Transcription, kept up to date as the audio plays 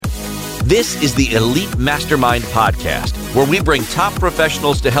This is the Elite Mastermind Podcast, where we bring top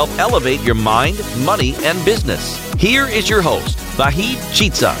professionals to help elevate your mind, money, and business. Here is your host, Vahid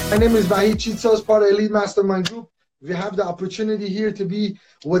Chitza. My name is Vahid Chitza, as part of Elite Mastermind Group. We have the opportunity here to be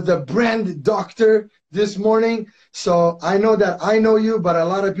with the brand doctor this morning. So I know that I know you, but a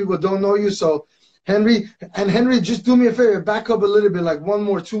lot of people don't know you. So Henry, just do me a favor, back up a little bit, like one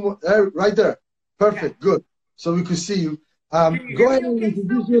more, two more, right there. Perfect, good. So we could see you. Go ahead and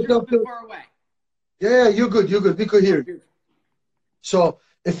introduce yourself. Far away? Yeah, you're good. We could hear you. So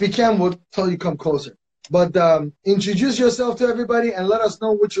if we can, we'll tell you come closer. But introduce yourself to everybody and let us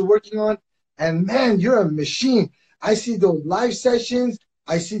know what you're working on. And man, you're a machine. I see those live sessions.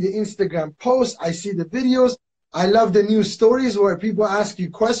 I see the Instagram posts. I see the videos. I love the new stories where people ask you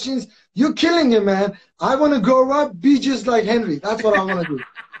questions. You're killing it, man. I want to grow up, be just like Henry. That's what I want to do.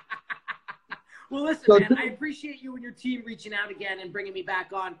 Well, listen, man, I appreciate you and your team reaching out again and bringing me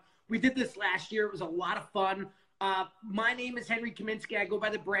back on. We did this last year. It was a lot of fun. My name is Henry Kaminsky. I go by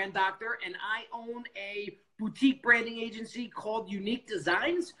the Brand Doctor, and I own a boutique branding agency called Unique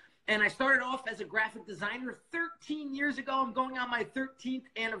Designs. And I started off as a graphic designer 13 years ago. I'm going on my 13th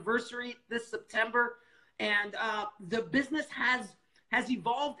anniversary this September. And the business has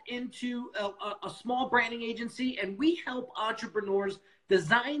evolved into a small branding agency, and we help entrepreneurs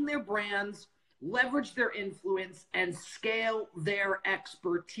design their brands, leverage their influence, and scale their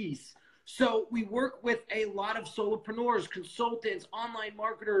expertise. So we work with a lot of solopreneurs, consultants, online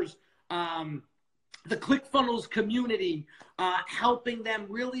marketers, the ClickFunnels community, helping them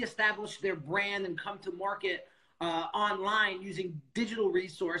really establish their brand and come to market online using digital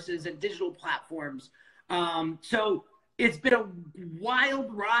resources and digital platforms. So it's been a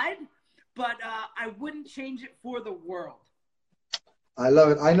wild ride, but I wouldn't change it for the world. I love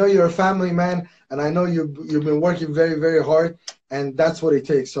it. I know you're a family man, and I know you've been working very, very hard, and that's what it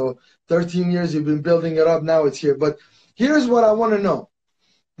takes. So 13 years, you've been building it up. Now it's here. But here's what I want to know,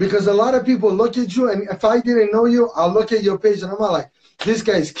 because a lot of people look at you, and if I didn't know you, I'll look at your page, and I'm like, this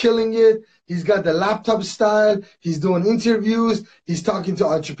guy's killing it. He's got the laptop style. He's doing interviews. He's talking to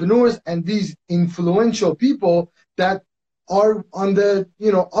entrepreneurs and these influential people that are on the,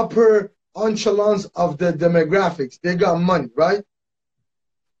 upper echelons of the demographics. They got money, right?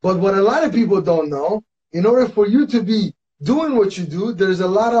 But what a lot of people don't know, in order for you to be doing what you do, there's a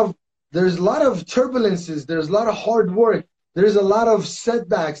lot of turbulences. There's a lot of hard work. There's a lot of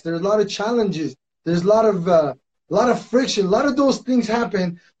setbacks. There's a lot of challenges. There's a lot of friction. A lot of those things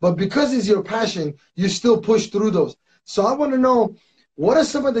happen, but because it's your passion, you still push through those. So I want to know, what are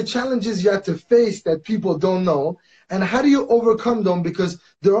some of the challenges you have to face that people don't know, and how do you overcome them? Because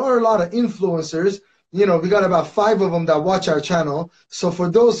there are a lot of influencers. We got about 5 of them that watch our channel. So for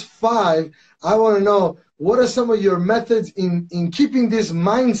those 5, I want to know, what are some of your methods in keeping this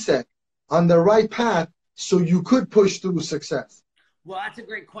mindset on the right path so you could push through success? Well, that's a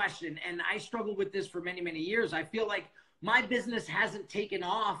great question. And I struggled with this for many, many years. I feel like my business hasn't taken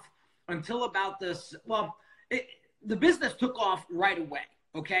off until about this. Well, the business took off right away,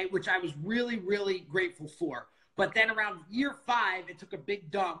 okay, which I was really, really grateful for. But then around year 5, it took a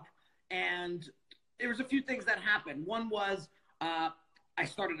big dump, and there was a few things that happened. One was I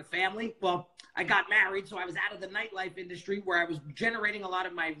started a family. Well, I got married, so I was out of the nightlife industry where I was generating a lot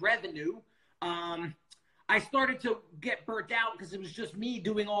of my revenue. I started to get burnt out because it was just me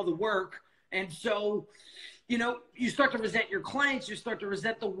doing all the work. And so, you start to resent your clients. You start to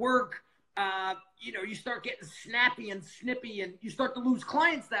resent the work. You start getting snappy and snippy, and you start to lose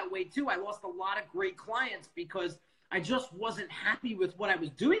clients that way too. I lost a lot of great clients because I just wasn't happy with what I was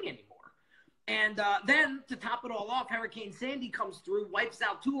doing anymore. And then to top it all off, Hurricane Sandy comes through, wipes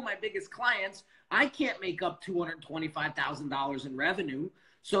out 2 of my biggest clients. I can't make up $225,000 in revenue.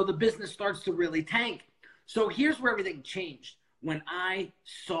 So the business starts to really tank. So here's where everything changed, when I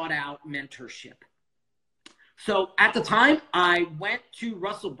sought out mentorship. So at the time, I went to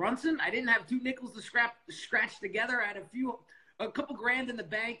Russell Brunson. I didn't have 2 nickels to scratch together. I had a couple grand in the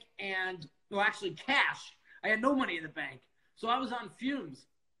bank, and, well, actually cash. I had no money in the bank. So I was on fumes.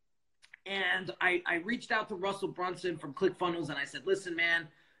 And I reached out to Russell Brunson from ClickFunnels, and I said, listen, man,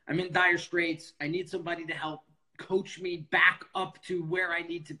 I'm in dire straits. I need somebody to help coach me back up to where I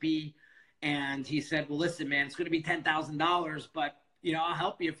need to be. And he said, well, listen, man, it's going to be $10,000, but, I'll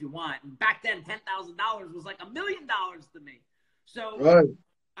help you if you want. And back then, $10,000 was like $1 million to me. So right.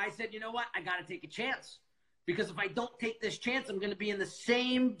 I said, you know what? I got to take a chance, because if I don't take this chance, I'm going to be in the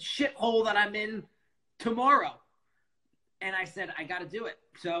same shithole that I'm in tomorrow. And I said, I got to do it.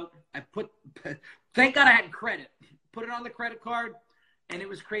 So I thank God I had credit, put it on the credit card, and it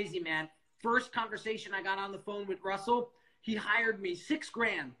was crazy, man. First conversation I got on the phone with Russell, he hired me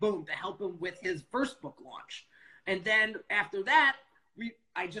 $6,000, boom, to help him with his first book launch. And then after that,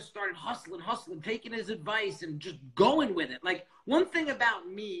 I just started hustling, taking his advice and just going with it. Like, one thing about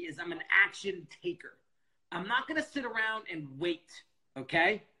me is I'm an action taker. I'm not going to sit around and wait,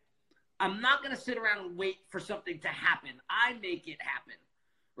 okay? I'm not going to sit around and wait for something to happen. I make it happen,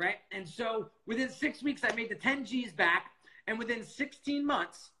 right? And so within 6 weeks, I made the 10 G's back. And within 16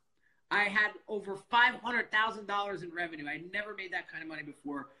 months, I had over $500,000 in revenue. I never made that kind of money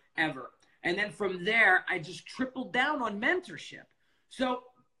before, ever. And then from there, I just tripled down on mentorship. So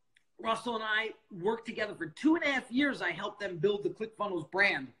Russell and I worked together for 2.5 years. I helped them build the ClickFunnels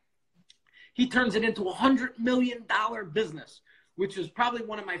brand. He turns it into a $100 million business, which is probably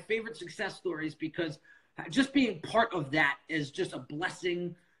one of my favorite success stories, because just being part of that is just a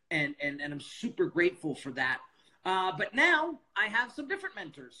blessing, and I'm super grateful for that. But now I have some different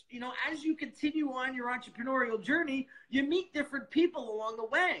mentors. You know, as you continue on your entrepreneurial journey, you meet different people along the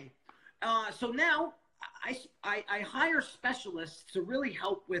way. So now I hire specialists to really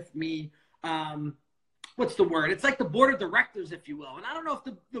help with me. What's the word? It's like the board of directors, if you will. And I don't know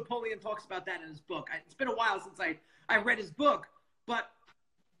if Napoleon talks about that in his book. It's been a while since I read his book, but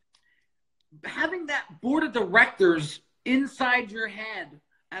having that board of directors inside your head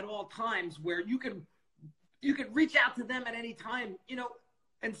at all times, where you can reach out to them at any time, you know,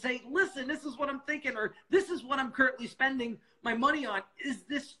 and say, listen, this is what I'm thinking, or this is what I'm currently spending my money on.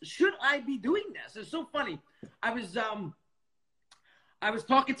 Should I be doing this? It's so funny. I was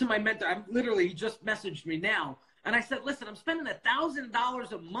talking to my mentor. He just messaged me now. And I said, listen, I'm spending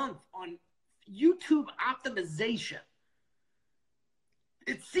 $1,000 a month on YouTube optimization.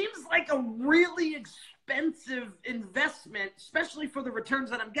 It seems like a really expensive investment, especially for the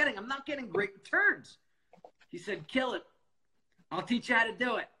returns that I'm getting. I'm not getting great returns. He said, kill it. I'll teach you how to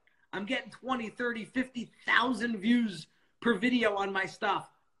do it. I'm getting 20, 30, 50,000 views per video on my stuff.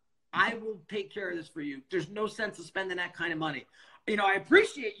 I will take care of this for you. There's no sense of spending that kind of money. You know, I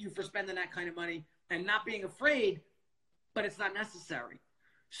appreciate you for spending that kind of money and not being afraid, but it's not necessary.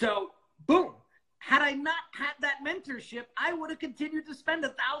 So, boom. Had I not had that mentorship, I would have continued to spend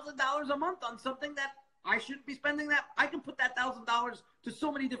 $1,000 a month on something that I shouldn't be spending that. I can put that $1,000 to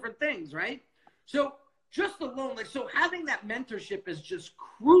so many different things, right? So just alone, so having that mentorship is just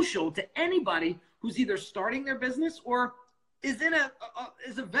crucial to anybody who's either starting their business or is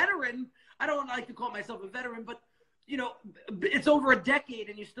is a veteran. I don't like to call myself a veteran, but you know, it's over a decade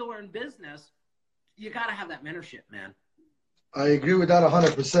and you still are in business. You got to have that mentorship, man. I agree with that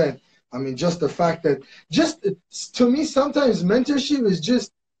 100%. I mean, just the fact that, to me, sometimes mentorship is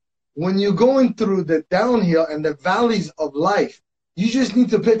just when you're going through the downhill and the valleys of life, you just need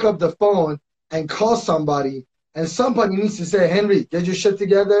to pick up the phone and call somebody, and somebody needs to say, Henry, get your shit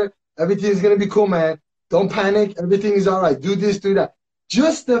together. Everything's going to be cool, man. Don't panic. Everything is all right. Do this, do that.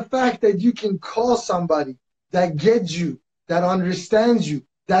 Just the fact that you can call somebody that gets you, that understands you,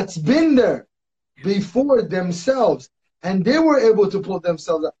 that's been there before themselves, and they were able to pull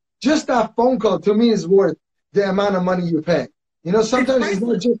themselves up. Just that phone call, to me, is worth the amount of money you pay. You know, sometimes it's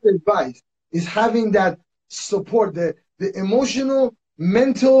not just advice. It's having that support, the emotional,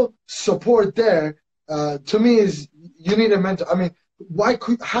 mental support there. To me, is you need a mentor. I mean,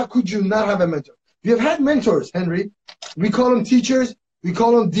 how could you not have a mentor? We have had mentors, Henry. We call them teachers. We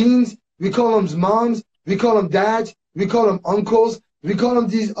call them deans. We call them moms. We call them dads. We call them uncles. We call them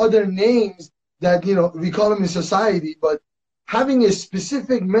these other names that, you know, we call them in society. But having a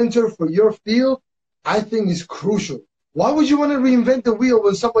specific mentor for your field, I think, is crucial. Why would you want to reinvent the wheel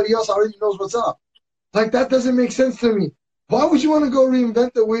when somebody else already knows what's up? Like, that doesn't make sense to me. Why would you want to go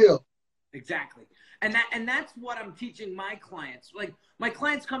reinvent the wheel? Exactly. And that's what I'm teaching my clients. Like, my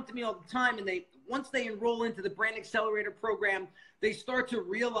clients come to me all the time, and once they enroll into the Brand Accelerator program, they start to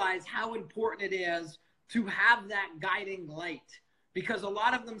realize how important it is to have that guiding light. Because a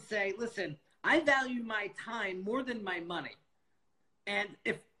lot of them say, listen, I value my time more than my money. And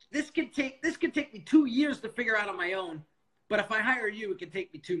if this could take me 2 years to figure out on my own, but if I hire you, it could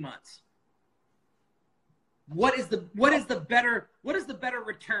take me 2 months. What is the better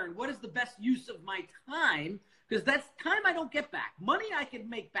return? What is the best use of my time? Because that's time I don't get back. Money I can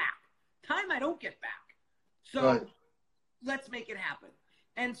make back. Time I don't get back. So right. Let's make it happen.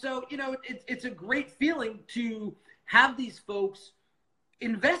 And so, you know, it's a great feeling to have these folks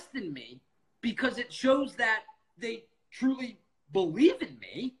invest in me, because it shows that they truly believe in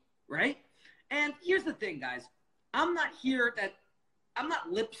me, right? And here's the thing, guys. I'm not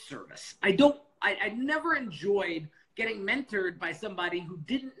lip service. I never enjoyed getting mentored by somebody who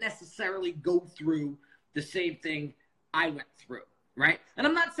didn't necessarily go through the same thing I went through, right? And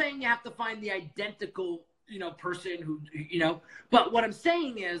I'm not saying you have to find the identical person who, but what I'm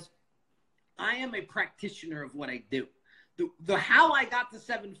saying is I am a practitioner of what I do. The how I got to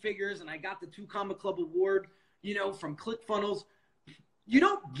 7 figures and I got the 2 Comma Club award, from ClickFunnels, you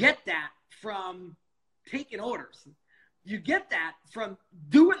don't get that from taking orders. You get that from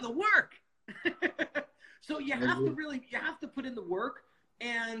doing the work. So you have to put in the work,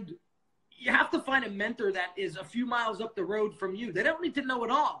 and you have to find a mentor that is a few miles up the road from you. They don't need to know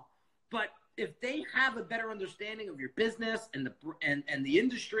it all, but if they have a better understanding of your business and the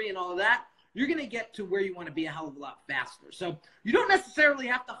industry and all of that, you're going to get to where you want to be a hell of a lot faster. So you don't necessarily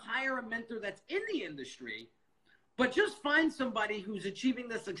have to hire a mentor that's in the industry, but just find somebody who's achieving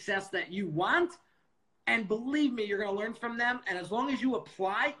the success that you want. And believe me, you're going to learn from them. And as long as you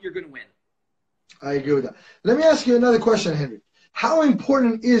apply, you're going to win. I agree with that. Let me ask you another question, Henry. How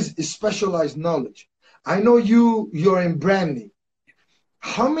important is specialized knowledge? I know you're in branding.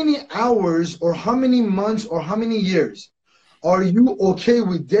 How many hours or how many months or how many years are you okay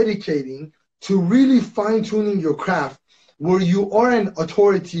with dedicating to really fine-tuning your craft where you are an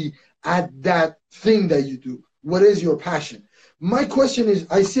authority at that thing that you do? What is your passion? My question is,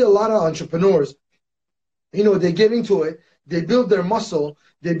 I see a lot of entrepreneurs, they get into it, they build their muscle,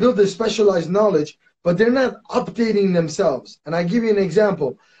 they build their specialized knowledge, but they're not updating themselves. And I give you an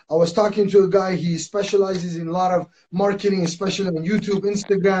example. I was talking to a guy, he specializes in a lot of marketing, especially on YouTube,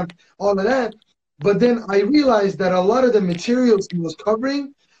 Instagram, all of that. But then I realized that a lot of the materials he was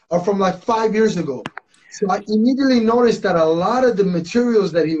covering are from like 5 years ago. So I immediately noticed that a lot of the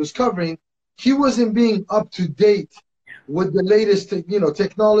materials that he was covering, he wasn't being up to date with the latest,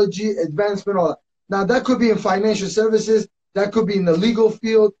 technology, advancement, all that. Now, that could be in financial services, that could be in the legal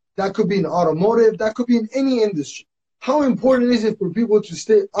field, that could be in automotive, that could be in any industry. How important is it for people to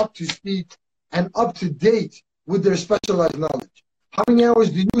stay up to speed and up to date with their specialized knowledge? How many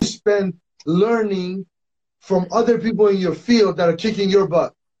hours do you spend learning from other people in your field that are kicking your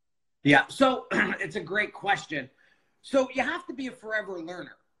butt? Yeah, so it's a great question. So you have to be a forever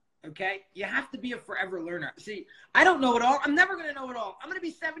learner, okay? You have to be a forever learner. See, I don't know it all. I'm never going to know it all. I'm going to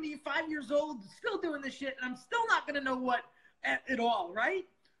be 75 years old, still doing this shit, and I'm still not going to know it all, right?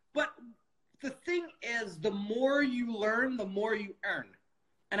 But the thing is, the more you learn, the more you earn.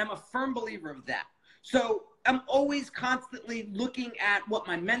 And I'm a firm believer of that. So I'm always constantly looking at what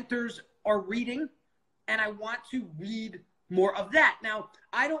my mentors are reading, and I want to read more of that. Now,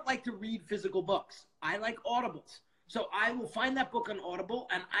 I don't like to read physical books. I like audibles. So I will find that book on Audible,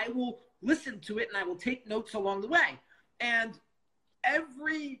 and I will listen to it, and I will take notes along the way. And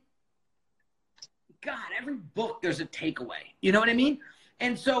every book, there's a takeaway. You know what I mean?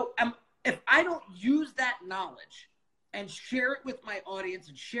 And so if I don't use that knowledge and share it with my audience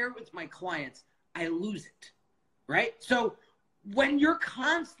and share it with my clients, I lose it, right? So when you're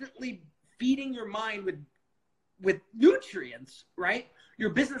constantly feeding your mind with nutrients, right, your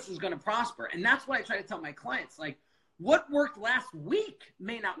business is going to prosper. And that's why I try to tell my clients, like, what worked last week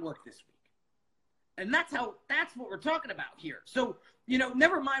may not work this week. And that's what we're talking about here. So,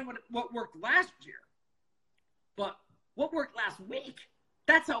 never mind what worked last year, but what worked last week,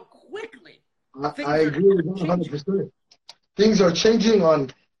 that's how quickly I agree with 100%. Things are changing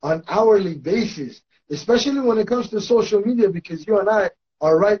on hourly basis, especially when it comes to social media, because you and I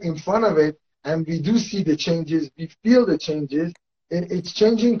are right in front of it, and we do see the changes, we feel the changes. It's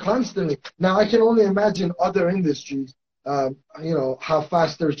changing constantly. Now, I can only imagine other industries, how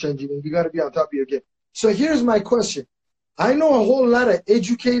fast they're changing, and you got to be on top of your game. So here's my question. I know a whole lot of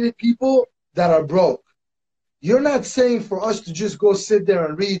educated people that are broke. You're not saying for us to just go sit there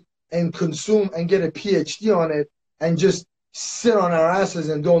and read and consume and get a PhD on it and just sit on our asses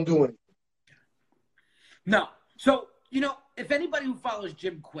and don't do anything. No. So, if anybody who follows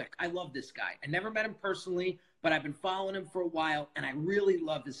Jim Quick, I love this guy. I never met him personally, but I've been following him for a while, and I really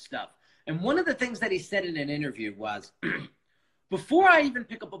love his stuff. And one of the things that he said in an interview was, before I even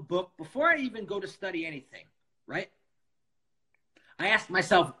pick up a book, before I even go to study anything, right, I ask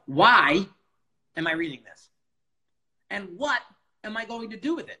myself, why am I reading this? And what am I going to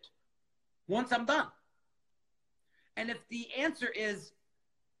do with it once I'm done? And if the answer is,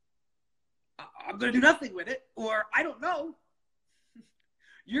 I'm going to do nothing with it, or I don't know,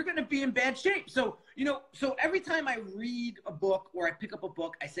 you're going to be in bad shape. So, so every time I read a book or I pick up a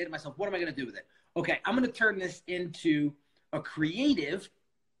book, I say to myself, what am I going to do with it? Okay, I'm going to turn this into a creative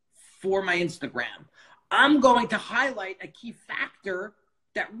for my Instagram. I'm going to highlight a key factor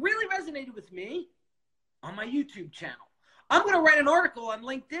that really resonated with me on my YouTube channel. I'm going to write an article on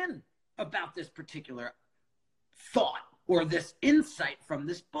LinkedIn about this particular thought or this insight from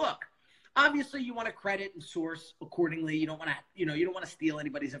this book. Obviously, you want to credit and source accordingly. You don't want to, you don't want to steal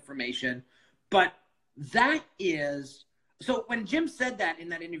anybody's information. But That is, so when Jim said that in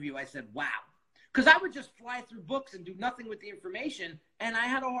that interview, I said, wow. Because I would just fly through books and do nothing with the information, and I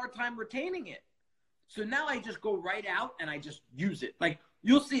had a hard time retaining it. So now I just go right out and I just use it. Like,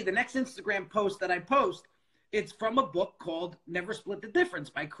 you'll see the next Instagram post that I post, it's from a book called Never Split the Difference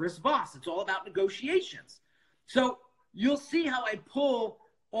by Chris Voss. It's all about negotiations. So you'll see how I pull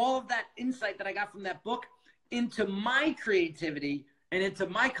all of that insight that I got from that book into my creativity and into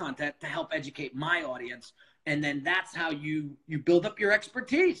my content to help educate my audience. And then that's how you build up your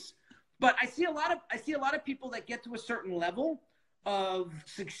expertise. But I see a lot of people that get to a certain level of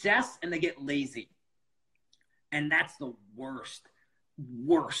success and they get lazy. And that's the worst.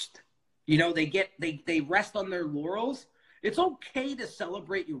 You know, they rest on their laurels. It's okay to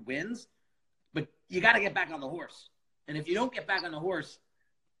celebrate your wins, but you got to get back on the horse. And if you don't get back on the horse,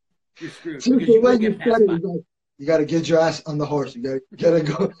 you're screwed. You got to get your ass on the horse. You got to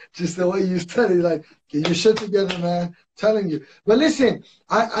go just the way you study. Like, get your shit together, man. I'm telling you. But listen,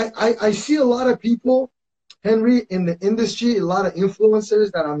 I see a lot of people, Henry, in the industry, a lot of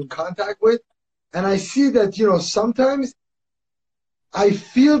influencers that I'm in contact with. And I see that, you know, sometimes I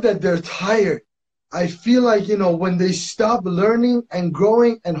feel that they're tired. I feel like, you know, when they stop learning and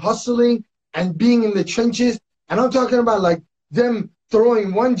growing and hustling and being in the trenches, and I'm talking about like them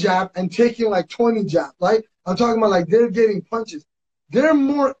throwing one jab and taking like 20 jabs, right? I'm talking about like they're getting punches. They're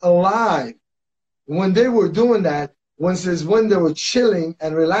more alive when they were doing that versus when they were chilling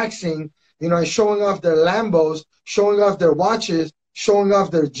and relaxing, you know, and showing off their Lambos, showing off their watches, showing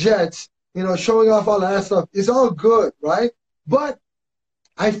off their jets, you know, showing off all that stuff. It's all good, right? But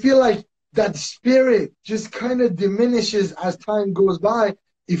I feel like that spirit just kind of diminishes as time goes by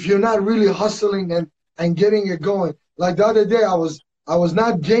if you're not really hustling and getting it going. Like the other day, I was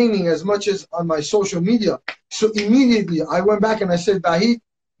not gaining as much as on my social media. So immediately I went back and I said, Vahid,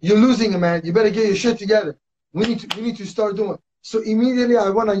 you're losing it, man. You better get your shit together. We need to start doing. So immediately I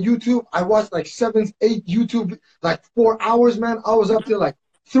went on YouTube. I watched like 7, 8 YouTube, like 4 hours, man. I was up till like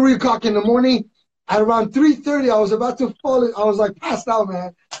 3 o'clock in the morning. At around 3:30, I was about to fall. I was like passed out,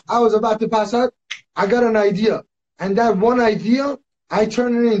 man. I was about to pass out. I got an idea. And that one idea, I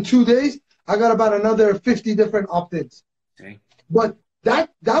turned it in 2 days. I got about another 50 different opt-ins. Okay. But that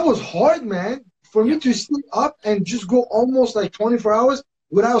was hard, man. For me to stay up and just go almost like 24 hours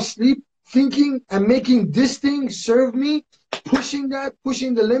without sleep, thinking and making this thing serve me, pushing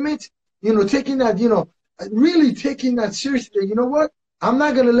the limits, you know, taking that, you know, really taking that seriously. You know what? I'm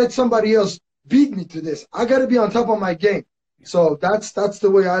not going to let somebody else beat me to this. I got to be on top of my game. So that's the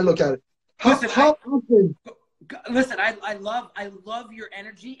way I look at it. Listen, I love your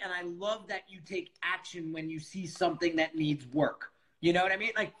energy, and I love that you take action when you see something that needs work. You know what I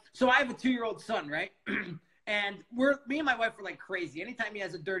mean? Like, so I have a 2-year-old son, right? And me and my wife are like crazy. Anytime he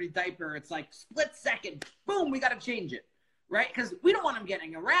has a dirty diaper, it's like split second, boom, we got to change it, right? Because we don't want him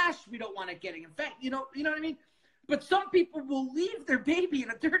getting a rash. We don't want it getting infected. You know what I mean? But some people will leave their baby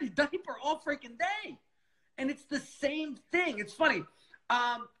in a dirty diaper all freaking day. And it's the same thing. It's funny.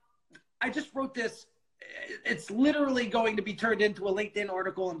 I just wrote this. It's literally going to be turned into a LinkedIn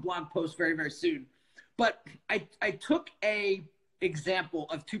article and blog post very, very soon. But I took a example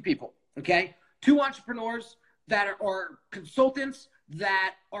of 2 people, okay? 2 entrepreneurs that are consultants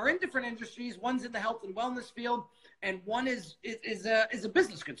that are in different industries. One's in the health and wellness field, and one is a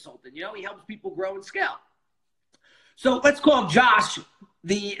business consultant. You know, he helps people grow and scale. So let's call Josh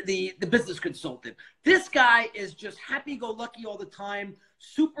the business consultant. This guy is just happy-go-lucky all the time,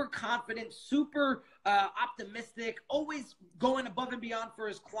 super confident, super optimistic, always going above and beyond for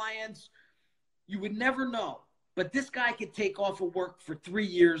his clients. You would never know. But this guy could take off of work for 3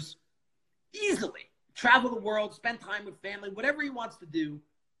 years easily, travel the world, spend time with family, whatever he wants to do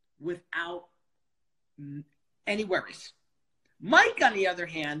without any worries. Mike, on the other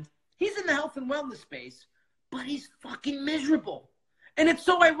hand, he's in the health and wellness space, but he's fucking miserable. And it's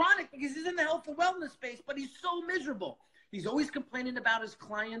so ironic because he's in the health and wellness space, but he's so miserable. He's always complaining about his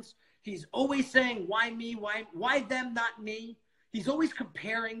clients. He's always saying, why me? Why them, not me? He's always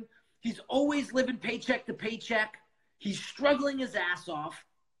comparing. He's always living paycheck to paycheck. He's struggling his ass off.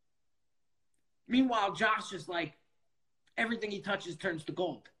 Meanwhile, Josh is like, everything he touches turns to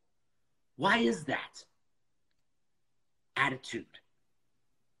gold. Why is that? Attitude.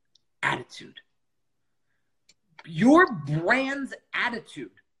 Attitude. Your brand's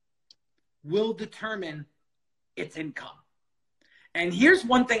attitude will determine its income. And here's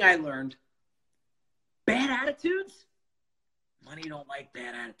one thing I learned. Bad attitudes, money don't like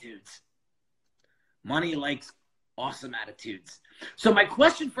bad attitudes. Money likes awesome attitudes. So my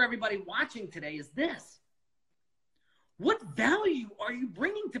question for everybody watching today is this. What value are you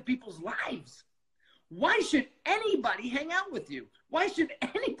bringing to people's lives? Why should anybody hang out with you? Why should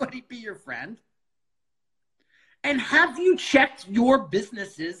anybody be your friend? And have you checked your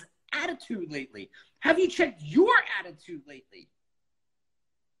business's attitude lately? Have you checked your attitude lately?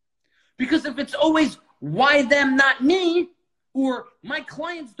 Because if it's always, why them, not me, or my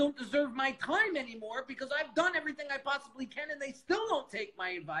clients don't deserve my time anymore because I've done everything I possibly can and they still don't take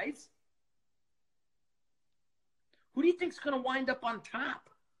my advice, who do you think's going to wind up on top?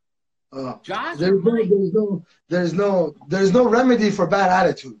 Josh? There's no remedy for bad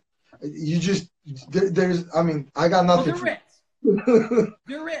attitude. You just, I got nothing. Well, there is.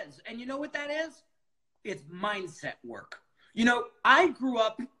 There is. And you know what that is? It's mindset work. You know, I grew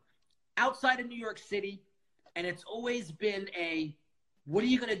up outside of New York City, and it's always been a, what are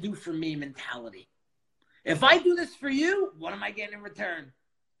you going to do for me mentality. If I do this for you, what am I getting in return?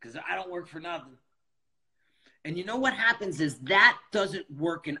 Because I don't work for nothing. And you know what happens is that doesn't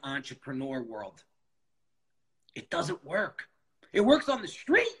work in entrepreneur world. It doesn't work. It works on the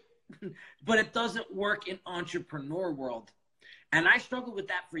street, but it doesn't work in entrepreneur world. And I struggled with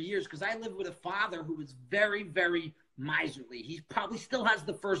that for years because I lived with a father who was very, very miserly. He probably still has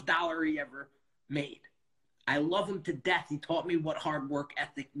the first dollar he ever made. I love him to death. He taught me what hard work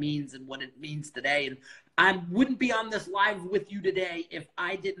ethic means and what it means today. And I wouldn't be on this live with you today if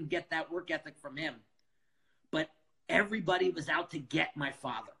I didn't get that work ethic from him. But everybody was out to get my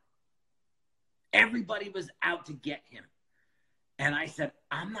father. Everybody was out to get him. And I said,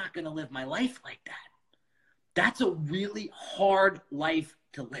 I'm not going to live my life like that. That's a really hard life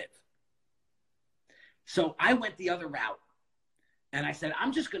to live. So I went the other route. And I said,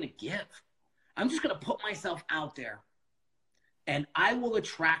 I'm just going to give. I'm just going to put myself out there. And I will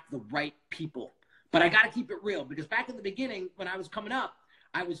attract the right people. But I got to keep it real. Because back in the beginning, when I was coming up,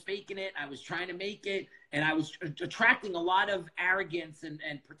 I was faking it. I was trying to make it. And I was attracting a lot of arrogance and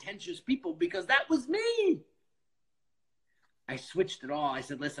pretentious people because that was me. I switched it all. I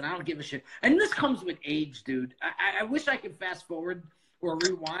said, listen, I don't give a shit. And this comes with age, dude. I wish I could fast forward or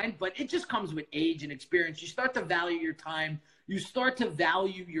rewind, but it just comes with age and experience. You start to value your time. You start to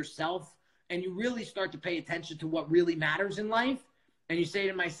value yourself. And you really start to pay attention to what really matters in life. And you say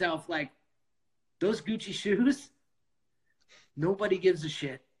to myself, like, those Gucci shoes, nobody gives a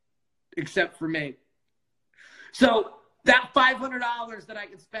shit except for me. So that $500 that I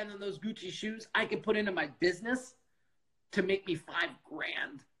could spend on those Gucci shoes, I could put into my business to make me $5,000.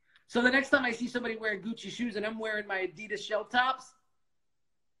 So the next time I see somebody wearing Gucci shoes and I'm wearing my Adidas shell tops,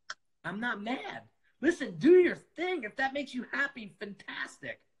 I'm not mad. Listen, do your thing. If that makes you happy,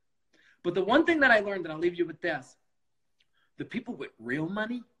 fantastic. But the one thing that I learned, and I'll leave you with this, the people with real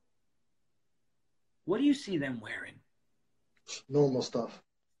money, what do you see them wearing? Normal stuff.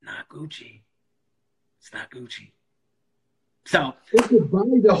 Not Gucci. It's not Gucci. So they could buy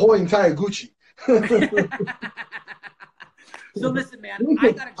the whole entire Gucci. So listen, man,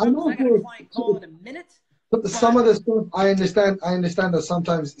 I got a client call in a minute. Some of the stuff I understand that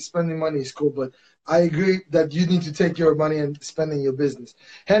sometimes spending money is cool, but I agree that you need to take your money and spend in your business.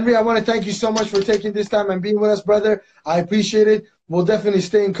 Henry, I want to thank you so much for taking this time and being with us, brother. I appreciate it. We'll definitely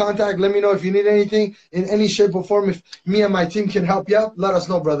stay in contact. Let me know if you need anything in any shape or form. If me and my team can help you out, let us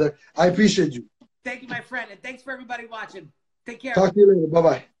know, brother. I appreciate you. Thank you, my friend, and thanks for everybody watching. Take care. Talk to you later.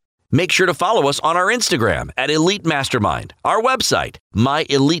 Bye-bye. Make sure to follow us on our Instagram at Elite Mastermind, our website,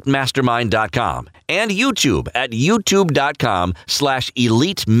 myelitemastermind.com, and YouTube at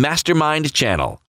youtube.com/Elite Mastermind channel.